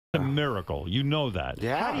A miracle. You know that.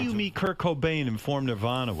 Yeah. How do you meet Kurt Cobain and form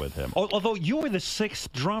Nirvana with him? Although you were the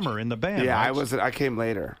 6th drummer in the band. Yeah, right? I came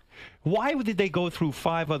later. Why did they go through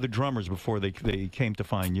 5 other drummers before they came to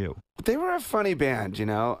find you? They were a funny band, you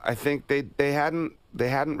know. I think they hadn't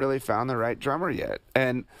really found the right drummer yet.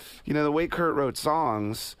 And you know, the way Kurt wrote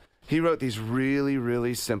songs, he wrote these really,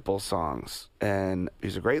 really simple songs. And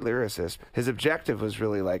he's a great lyricist. His objective was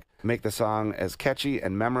really like make the song as catchy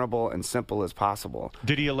and memorable and simple as possible.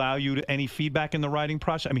 Did he allow you any feedback in the writing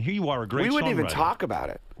process? I mean, here you are, a great songwriter. We wouldn't even talk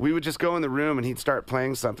about it. We would just go in the room and he'd start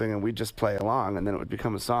playing something and we'd just play along and then it would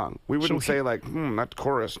become a song. We wouldn't say like, that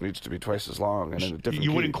chorus needs to be twice as long and in a different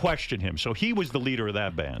You key. wouldn't question him. So he was the leader of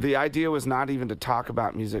that band. The idea was not even to talk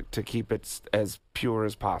about music, to keep it as pure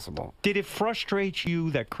as possible. Did it frustrate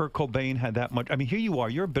you that Kurt Cobain had that much? I mean, here you are.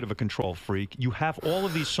 You're a bit of a control freak. You have all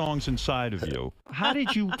of these songs inside of you. How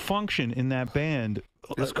did you function in that band?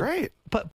 It was great. But